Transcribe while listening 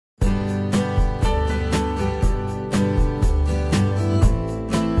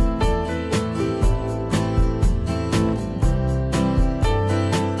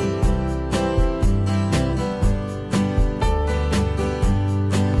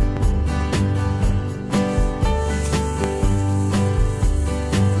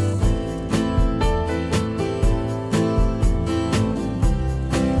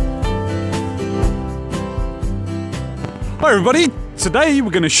everybody, today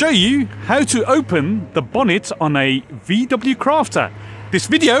we're going to show you how to open the bonnet on a VW Crafter. This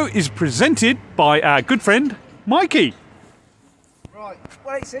video is presented by our good friend Mikey. Right,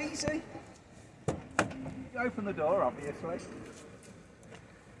 well it's easy. You open the door obviously.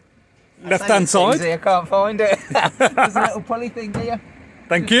 Left hand side. Easy, I can't find it. There's a little pulley thing here.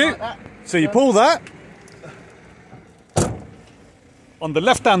 Thank Just you. like So you pull that on the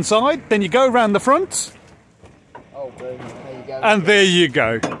left hand side, then you go around the front. Oh boom, there you go. And there you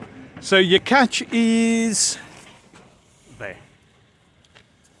go. So your catch is there.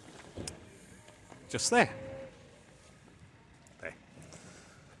 Just there. There.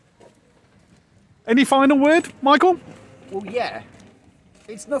 Any final word, Michael? Well yeah,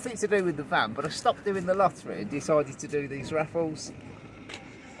 it's nothing to do with the van, but I stopped doing the lottery and decided to do these raffles.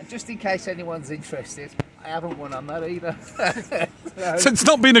 And just in case anyone's interested, I haven't won on that either. So it's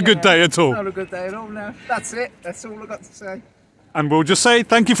not been a good day at all. Not a good day at all, no. That's it, that's all I've got to say. And we'll just say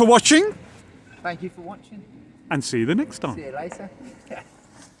thank you for watching. Thank you for watching. And see you the next time. See you later.